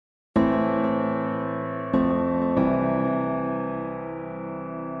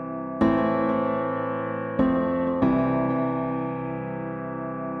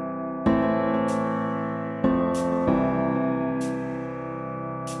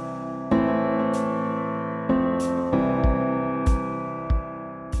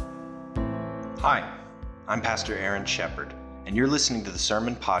I'm Pastor Aaron Shepard, and you're listening to the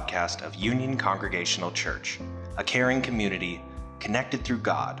sermon podcast of Union Congregational Church, a caring community connected through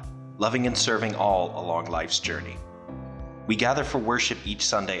God, loving and serving all along life's journey. We gather for worship each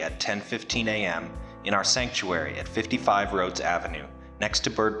Sunday at 10:15 a.m. in our sanctuary at 55 Rhodes Avenue, next to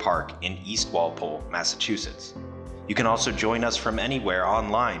Bird Park in East Walpole, Massachusetts. You can also join us from anywhere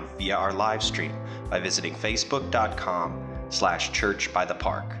online via our live stream by visiting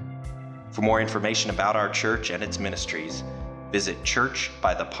facebook.com/churchbythepark. For more information about our church and its ministries, visit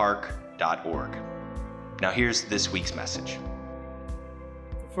churchbythepark.org. Now here's this week's message.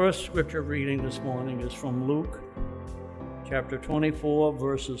 The first scripture reading this morning is from Luke, chapter 24,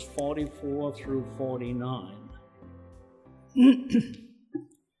 verses 44 through 49.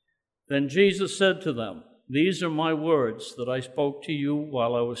 Then Jesus said to them, "These are my words that I spoke to you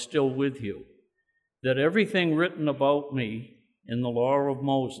while I was still with you, that everything written about me in the law of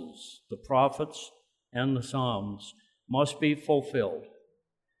Moses, the prophets, and the Psalms must be fulfilled."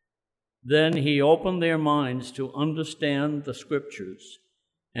 Then he opened their minds to understand the scriptures,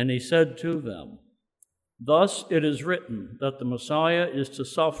 and he said to them, "Thus it is written that the Messiah is to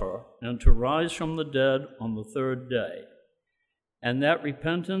suffer and to rise from the dead on the third day, and that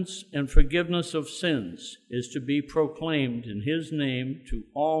repentance and forgiveness of sins is to be proclaimed in his name to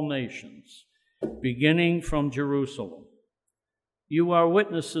all nations, beginning from Jerusalem. You are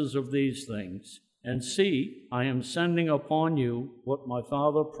witnesses of these things, and see, I am sending upon you what my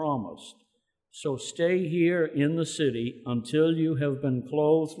Father promised. So stay here in the city until you have been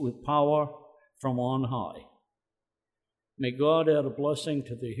clothed with power from on high." May God add a blessing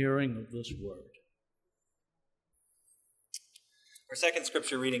to the hearing of this word. Our second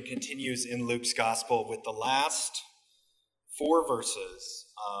scripture reading continues in Luke's gospel with the last 4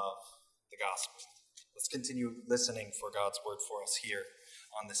 verses of the gospel. Let's continue listening for God's word for us here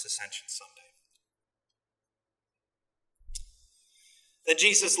on this Ascension Sunday. Then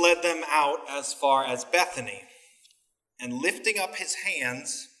Jesus led them out as far as Bethany, and lifting up his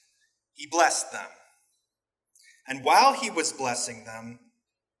hands, he blessed them. And while he was blessing them,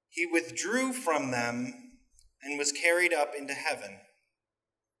 he withdrew from them and was carried up into heaven.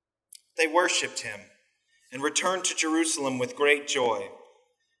 They worshipped him and returned to Jerusalem with great joy,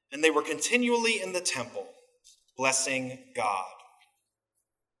 and they were continually in the temple, blessing God.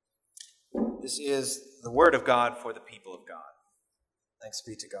 This is the word of God for the people of God. Thanks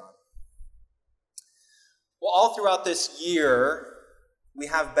be to God. Well, all throughout this year, we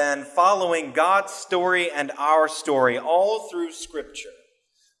have been following God's story and our story all through Scripture.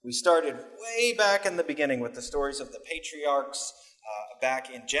 We started way back in the beginning with the stories of the patriarchs back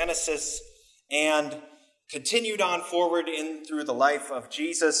in Genesis, and continued on forward in through the life of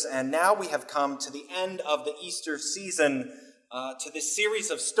Jesus, and now we have come to the end of the Easter season, to this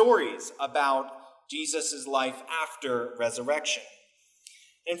series of stories about Jesus' life after resurrection.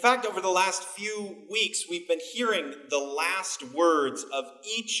 In fact, over the last few weeks, we've been hearing the last words of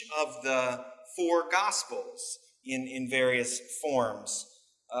each of the 4 Gospels in various forms.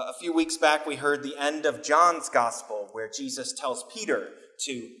 A few weeks back, we heard the end of John's Gospel, where Jesus tells Peter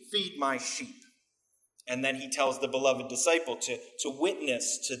to feed my sheep. And then he tells the beloved disciple to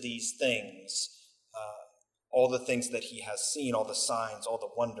witness to these things, all the things that he has seen, all the signs, all the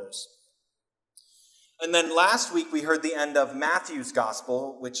wonders. And then last week we heard the end of Matthew's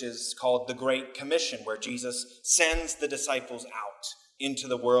gospel, which is called the Great Commission, where Jesus sends the disciples out into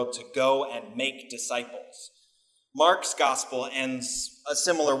the world to go and make disciples. Mark's gospel ends a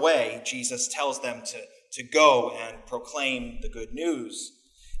similar way. Jesus tells them to go and proclaim the good news.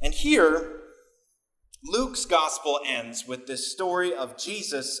 And here, Luke's gospel ends with this story of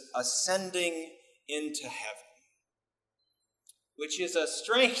Jesus ascending into heaven, which is a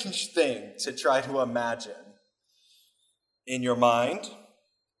strange thing to try to imagine in your mind.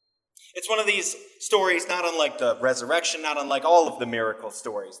 It's one of these stories, not unlike the resurrection, not unlike all of the miracle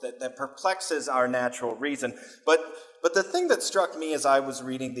stories, that perplexes our natural reason. But the thing that struck me as I was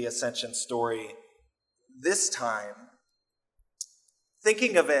reading the Ascension story this time,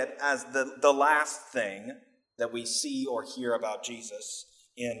 thinking of it as the last thing that we see or hear about Jesus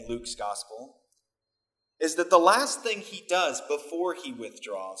in Luke's gospel, is that the last thing he does before he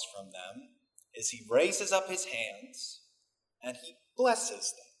withdraws from them is he raises up his hands and he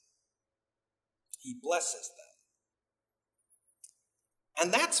blesses them. He blesses them.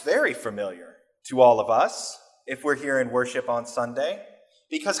 And that's very familiar to all of us if we're here in worship on Sunday,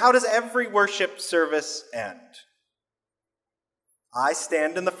 because how does every worship service end? I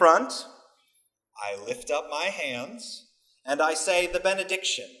stand in the front, I lift up my hands, and I say the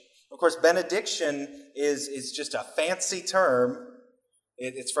benediction. Of course, benediction is just a fancy term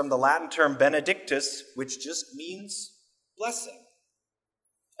It's from the Latin term benedictus, which just means blessing.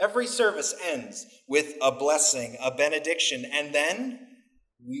 Every service ends with a blessing, a benediction, and then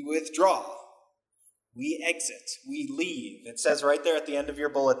we withdraw. We exit. We leave. It says right there at the end of your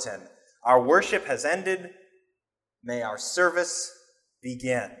bulletin, our worship has ended. May our service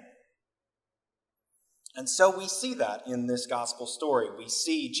begin. And so we see that in this gospel story. We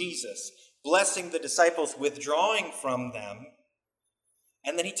see Jesus blessing the disciples, withdrawing from them,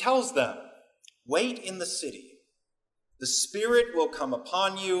 and then he tells them, wait in the city. The Spirit will come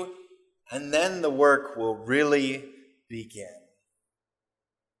upon you, and then the work will really begin.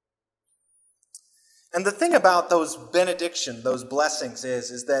 And the thing about those benedictions, those blessings,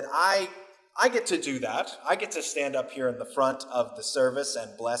 is that I get to do that. I get to stand up here in the front of the service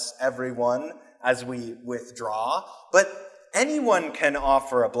and bless everyone as we withdraw. But anyone can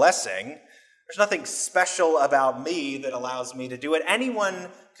offer a blessing. There's nothing special about me that allows me to do it. Anyone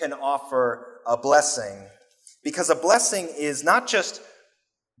can offer a blessing. Because a blessing is not just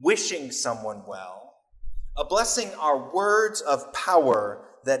wishing someone well. A blessing are words of power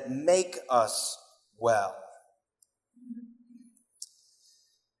that make us well.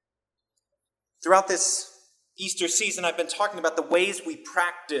 Throughout this Easter season, I've been talking about the ways we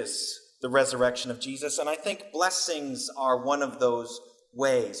practice the resurrection of Jesus, and I think blessings are one of those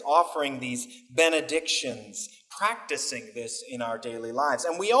ways, offering these benedictions, practicing this in our daily lives.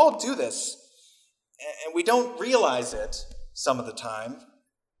 And we all do this, and we don't realize it some of the time.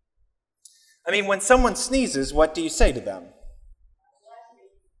 I mean, when someone sneezes, what do you say to them?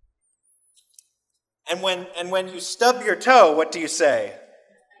 And when you stub your toe, what do you say?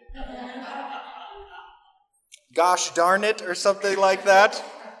 Gosh darn it, or something like that.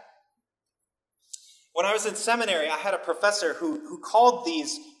 When I was in seminary, I had a professor who called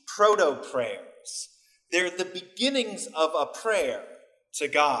these proto-prayers. They're the beginnings of a prayer to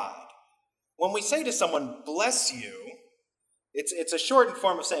God. When we say to someone, bless you, it's a shortened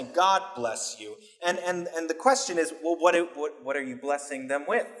form of saying, God bless you. And the question is, well, what are you blessing them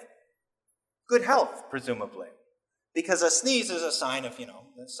with? Good health, presumably. Because a sneeze is a sign of,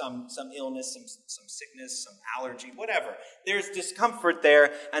 some illness, some sickness, some allergy, whatever. There's discomfort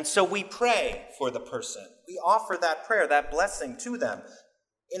there, and so we pray for the person. We offer that prayer, that blessing to them,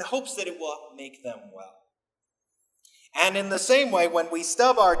 in hopes that it will make them well. And in the same way, when we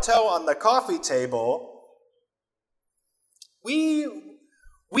stub our toe on the coffee table, we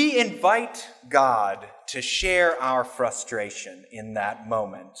invite God to share our frustration in that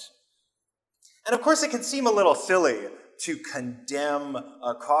moment. And of course, it can seem a little silly to condemn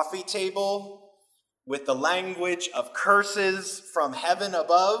a coffee table with the language of curses from heaven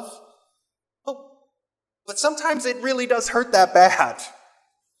above. But sometimes it really does hurt that bad.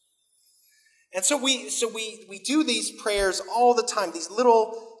 And so we do these prayers all the time, these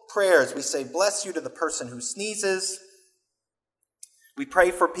little prayers. We say, bless you to the person who sneezes. We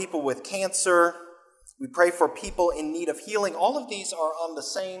pray for people with cancer. We pray for people in need of healing. All of these are on the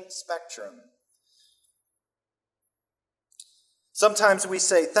same spectrum. Sometimes we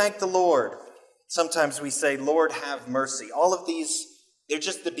say, thank the Lord. Sometimes we say, Lord, have mercy. All of these, they're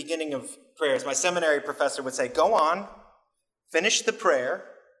just the beginning of prayers. My seminary professor would say, go on, finish the prayer,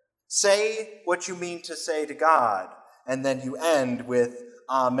 say what you mean to say to God, and then you end with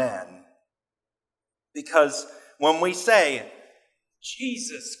Amen. Because when we say,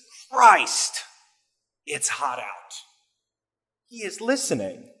 Jesus Christ, it's hot out, he is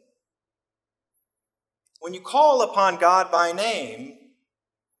listening. When you call upon God by name,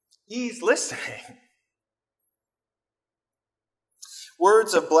 he's listening.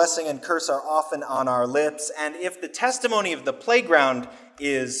 Words of blessing and curse are often on our lips, and if the testimony of the playground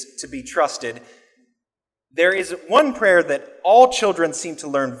is to be trusted, there is one prayer that all children seem to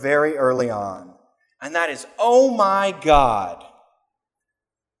learn very early on, and that is, oh my God.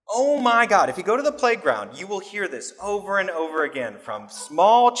 Oh my God. If you go to the playground, you will hear this over and over again from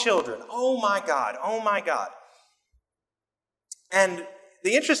small children. Oh my God. Oh my God. And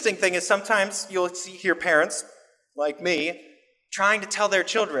the interesting thing is sometimes you'll hear parents like me trying to tell their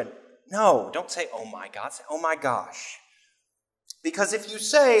children, no, don't say, oh my God, say, oh my gosh. Because if you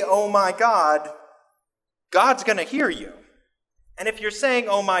say, oh my God, God's going to hear you. And if you're saying,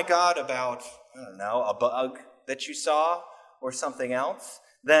 oh my God, about, a bug that you saw or something else,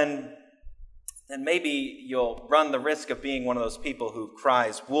 then maybe you'll run the risk of being one of those people who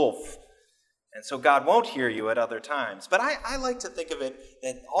cries wolf. And so God won't hear you at other times. But I like to think of it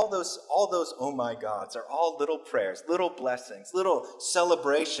that all those oh my gods are all little prayers, little blessings, little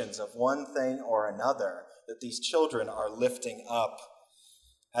celebrations of one thing or another that these children are lifting up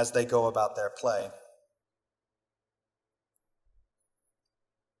as they go about their play.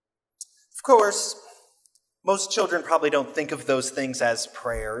 Of course, most children probably don't think of those things as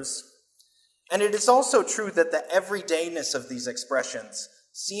prayers. And it is also true that the everydayness of these expressions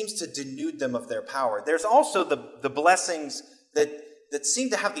seems to denude them of their power. There's also the blessings that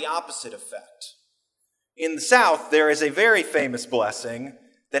seem to have the opposite effect. In the South, there is a very famous blessing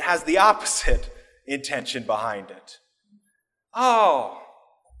that has the opposite intention behind it. Oh,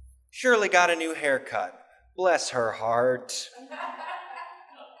 Shirley got a new haircut. Bless her heart.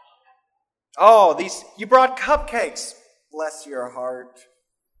 Oh, you brought cupcakes. Bless your heart.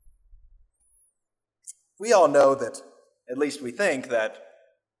 We all know that, at least we think, that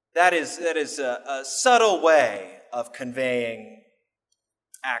is a subtle way of conveying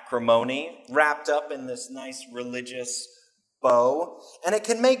acrimony wrapped up in this nice religious bow. And it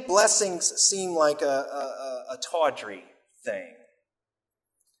can make blessings seem like a tawdry thing.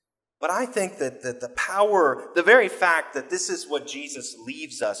 But I think that the power, the very fact that this is what Jesus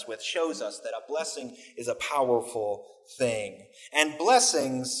leaves us with, shows us that a blessing is a powerful thing. And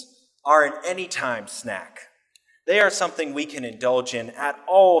blessings are an anytime snack. They are something we can indulge in at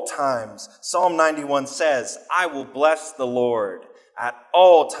all times. Psalm 91 says, I will bless the Lord at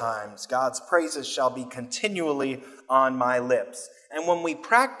all times. God's praises shall be continually on my lips. And when we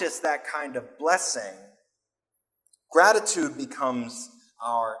practice that kind of blessing, gratitude becomes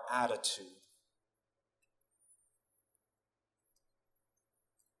our attitude.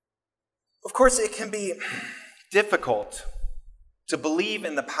 Of course, it can be difficult to believe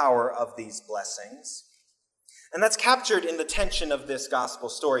in the power of these blessings. And that's captured in the tension of this gospel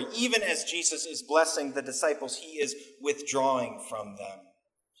story. Even as Jesus is blessing the disciples, he is withdrawing from them.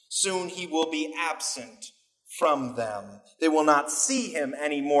 Soon he will be absent from them. They will not see him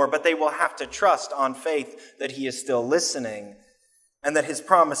anymore, but they will have to trust on faith that he is still listening and that his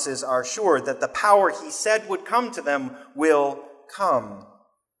promises are sure, that the power he said would come to them will come.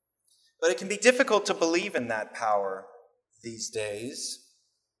 But it can be difficult to believe in that power these days.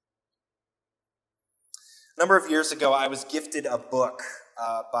 A number of years ago, I was gifted a book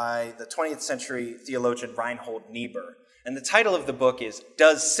by the 20th century theologian Reinhold Niebuhr. And the title of the book is,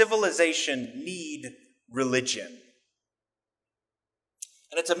 Does Civilization Need Religion?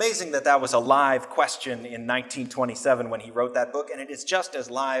 And it's amazing that that was a live question in 1927 when he wrote that book, and it is just as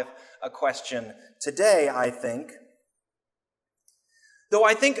live a question today, I think. Though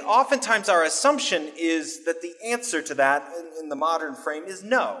I think oftentimes our assumption is that the answer to that in the modern frame is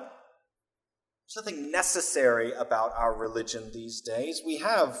no. There's nothing necessary about our religion these days. We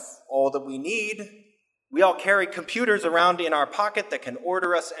have all that we need. We all carry computers around in our pocket that can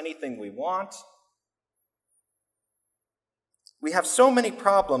order us anything we want. We have so many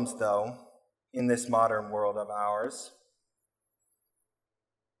problems, though, in this modern world of ours.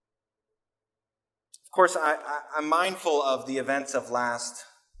 Of course, I'm mindful of the events of last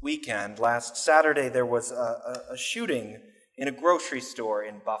weekend. Last Saturday, there was a shooting in a grocery store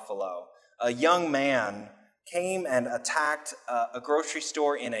in Buffalo. A young man came and attacked a grocery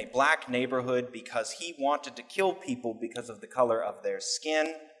store in a black neighborhood because he wanted to kill people because of the color of their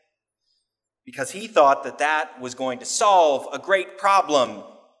skin, because he thought that that was going to solve a great problem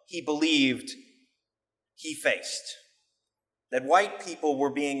he believed he faced, that white people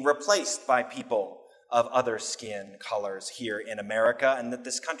were being replaced by people of other skin colors here in America, and that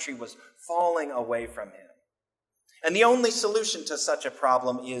this country was falling away from him. And the only solution to such a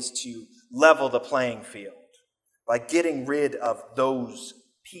problem is to level the playing field by getting rid of those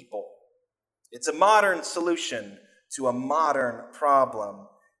people. It's a modern solution to a modern problem,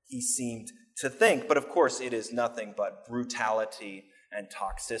 he seemed to think. But of course, it is nothing but brutality and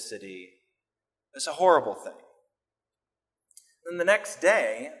toxicity. It's a horrible thing. And the next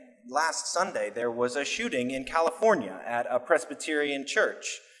day, last Sunday, there was a shooting in California at a Presbyterian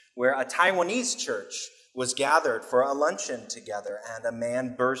church where a Taiwanese church was gathered for a luncheon together, and a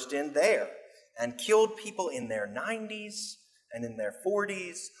man burst in there and killed people in their 90s and in their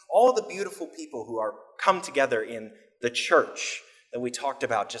 40s, all the beautiful people who are come together in the church that we talked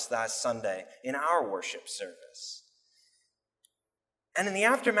about just last Sunday in our worship service. And in the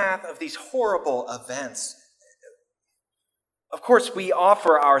aftermath of these horrible events, of course, we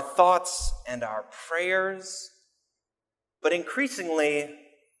offer our thoughts and our prayers, but increasingly,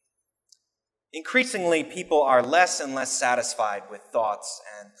 people are less and less satisfied with thoughts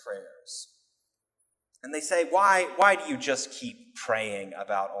and prayers. And they say, why do you just keep praying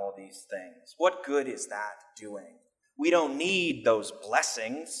about all these things? What good is that doing? We don't need those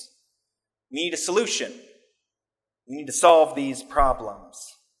blessings. We need a solution. We need to solve these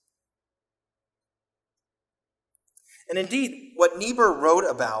problems. And indeed, what Niebuhr wrote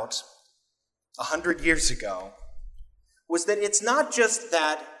about 100 years ago was that it's not just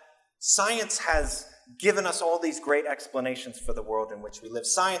that Science has given us all these great explanations for the world in which we live.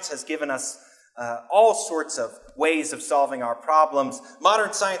 Science has given us all sorts of ways of solving our problems.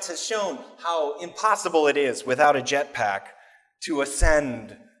 Modern science has shown how impossible it is without a jetpack to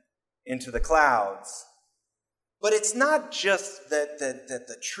ascend into the clouds. But it's not just that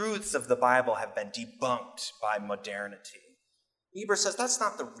the truths of the Bible have been debunked by modernity. Niebuhr says that's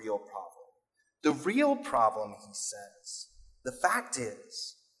not the real problem. The real problem, he says, the fact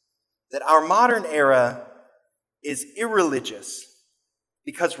is that our modern era is irreligious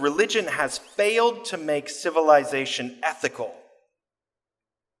because religion has failed to make civilization ethical.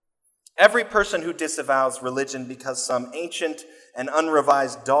 Every person who disavows religion because some ancient and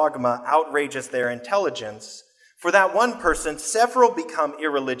unrevised dogma outrages their intelligence, for that one person, several become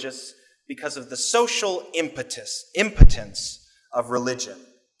irreligious because of the social impotence of religion.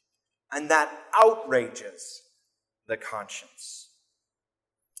 And that outrages the conscience.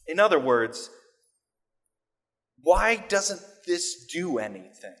 In other words, why doesn't this do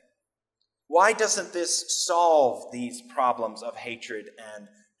anything? Why doesn't this solve these problems of hatred and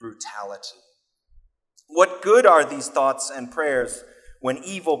brutality? What good are these thoughts and prayers when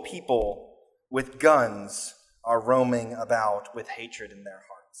evil people with guns are roaming about with hatred in their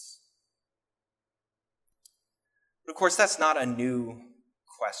hearts? But of course, that's not a new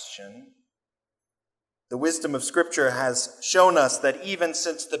question. The wisdom of Scripture has shown us that even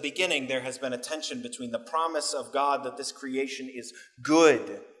since the beginning, there has been a tension between the promise of God that this creation is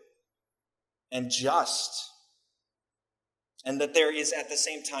good and just, and that there is at the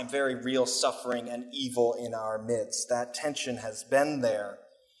same time very real suffering and evil in our midst. That tension has been there.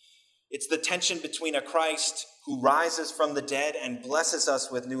 It's the tension between a Christ who rises from the dead and blesses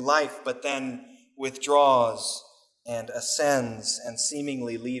us with new life, but then withdraws and ascends and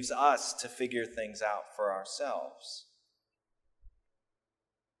seemingly leaves us to figure things out for ourselves.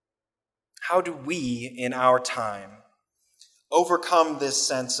 How do we, in our time, overcome this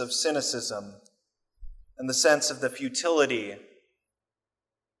sense of cynicism and the sense of the futility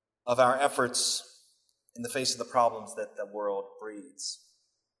of our efforts in the face of the problems that the world breeds?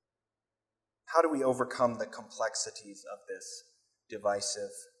 How do we overcome the complexities of this divisive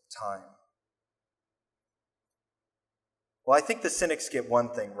time? Well, I think the cynics get one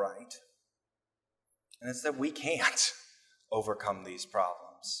thing right, and it's that we can't overcome these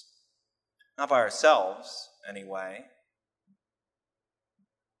problems. Not by ourselves, anyway.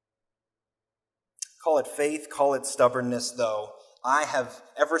 Call it faith, call it stubbornness, though. I have,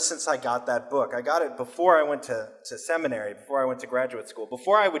 ever since I got that book, I got it before I went to seminary, before I went to graduate school,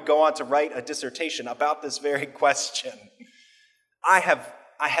 before I would go on to write a dissertation about this very question. I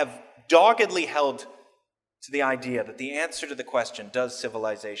have doggedly held to the idea that the answer to the question, does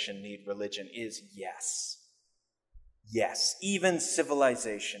civilization need religion, is yes. Yes, even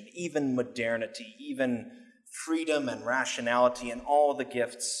civilization, even modernity, even freedom and rationality and all the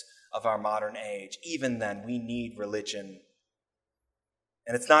gifts of our modern age, even then we need religion.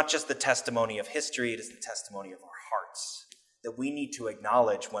 And it's not just the testimony of history, it is the testimony of our hearts, that we need to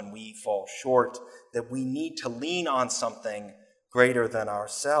acknowledge when we fall short, that we need to lean on something greater than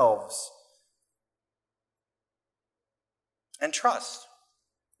ourselves. And trust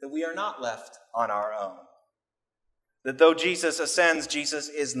that we are not left on our own. That though Jesus ascends, Jesus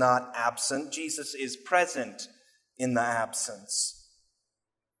is not absent. Jesus is present in the absence.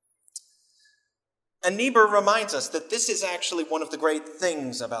 And Niebuhr reminds us that this is actually one of the great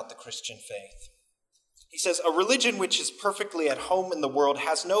things about the Christian faith. He says, a religion which is perfectly at home in the world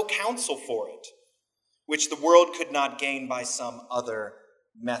has no counsel for it, which the world could not gain by some other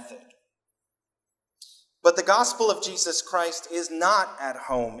method. But the gospel of Jesus Christ is not at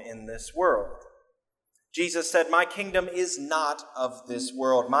home in this world. Jesus said, my kingdom is not of this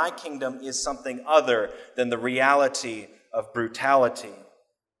world. My kingdom is something other than the reality of brutality.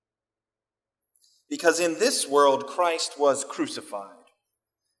 Because in this world, Christ was crucified.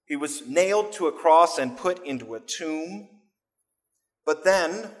 He was nailed to a cross and put into a tomb. But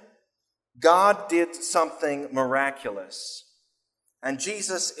then God did something miraculous. And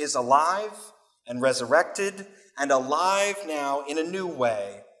Jesus is alive and resurrected, and alive now in a new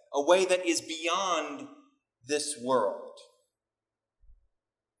way, a way that is beyond this world.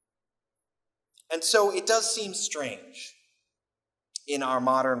 And so it does seem strange in our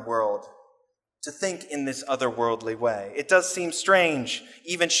modern world to think in this otherworldly way. It does seem strange,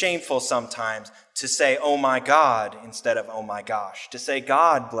 even shameful sometimes, to say, oh my God, instead of oh my gosh, to say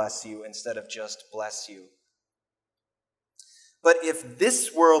God bless you instead of just bless you. But if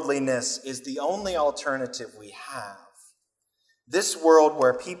this worldliness is the only alternative we have, This world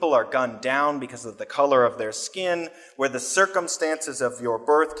where people are gunned down because of the color of their skin, where the circumstances of your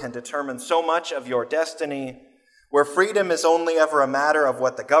birth can determine so much of your destiny, where freedom is only ever a matter of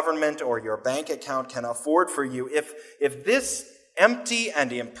what the government or your bank account can afford for you, if this empty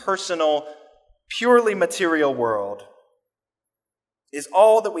and impersonal, purely material world is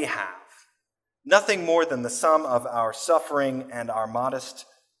all that we have, nothing more than the sum of our suffering and our modest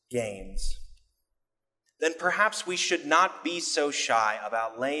gains, then perhaps we should not be so shy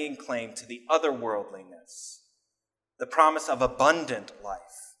about laying claim to the otherworldliness, the promise of abundant life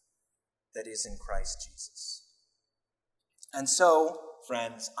that is in Christ Jesus. And so,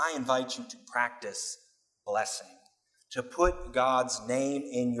 friends, I invite you to practice blessing, to put God's name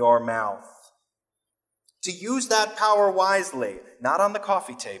in your mouth, to use that power wisely, not on the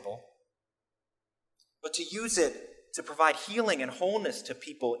coffee table, but to use it to provide healing and wholeness to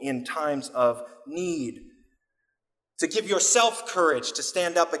people in times of need, to give yourself courage to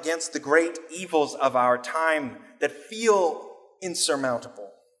stand up against the great evils of our time that feel insurmountable.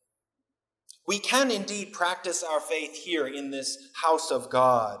 We can indeed practice our faith here in this house of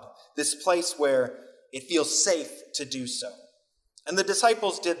God, this place where it feels safe to do so. And the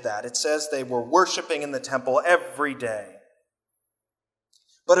disciples did that. It says they were worshiping in the temple every day.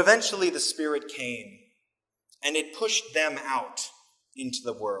 But eventually the Spirit came, and it pushed them out into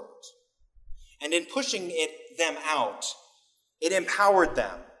the world. And in pushing them out, it empowered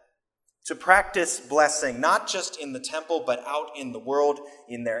them to practice blessing, not just in the temple, but out in the world,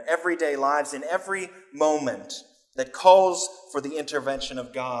 in their everyday lives, in every moment that calls for the intervention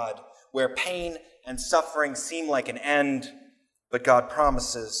of God, where pain and suffering seem like an end, but God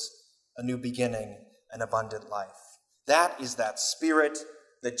promises a new beginning, an abundant life. That is that Spirit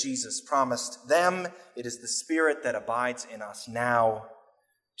that Jesus promised them. It is the Spirit that abides in us now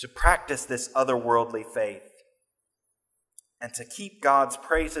to practice this otherworldly faith and to keep God's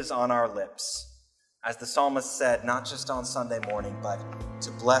praises on our lips, as the psalmist said, not just on Sunday morning, but to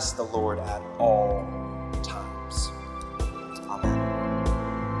bless the Lord at all times. Amen.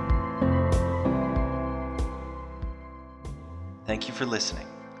 Thank you for listening.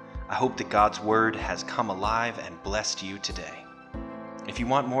 I hope that God's Word has come alive and blessed you today. If you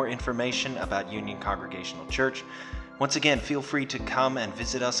want more information about Union Congregational Church, once again, feel free to come and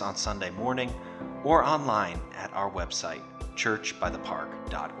visit us on Sunday morning or online at our website,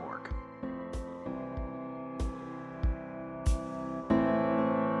 churchbythepark.org.